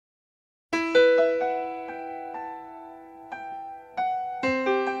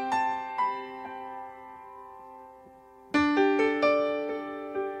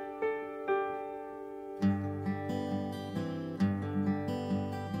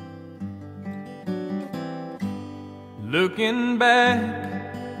Looking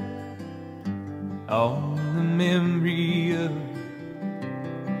back on the memory of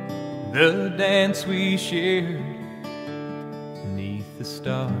the dance we shared beneath the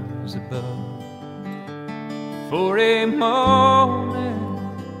stars above. For a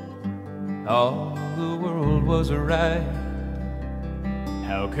moment all the world was right.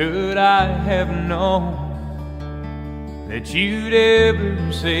 How could I have known that you'd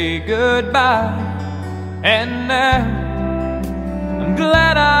ever say goodbye? And now I'm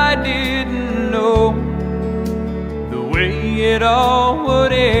glad I didn't know the way it all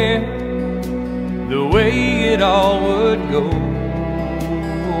would end, the way it all would go.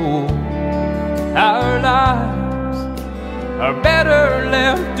 Our lives are better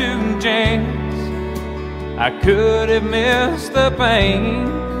left to chance. I could have missed the pain,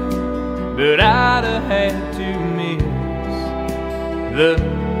 but I'd have had to miss the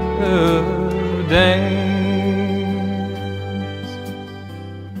dance.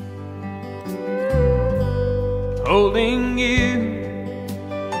 Holding you,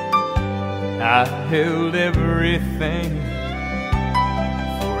 I held everything.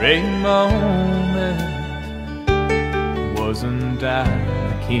 For a moment, wasn't I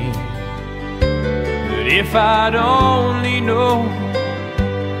the king? But if I'd only known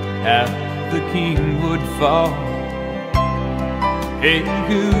how the king would fall, hey,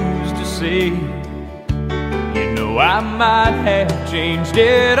 who's to say? You know I might have changed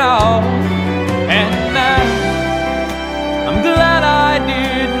it all. And now I'm glad I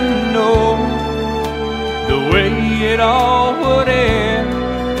didn't know the way it all would end,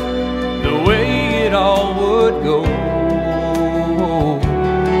 the way it all would go.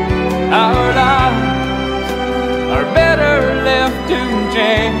 Our lives are better left to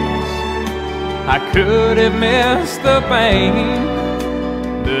chance. I could have missed the pain,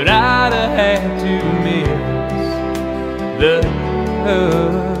 but I'd have had to miss the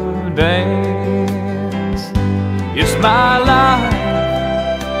dance. It's my life,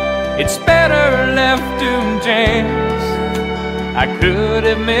 it's better left to chance. I could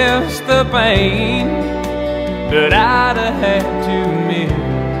have missed the pain, but I'd have had to miss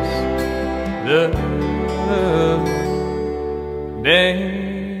the dance.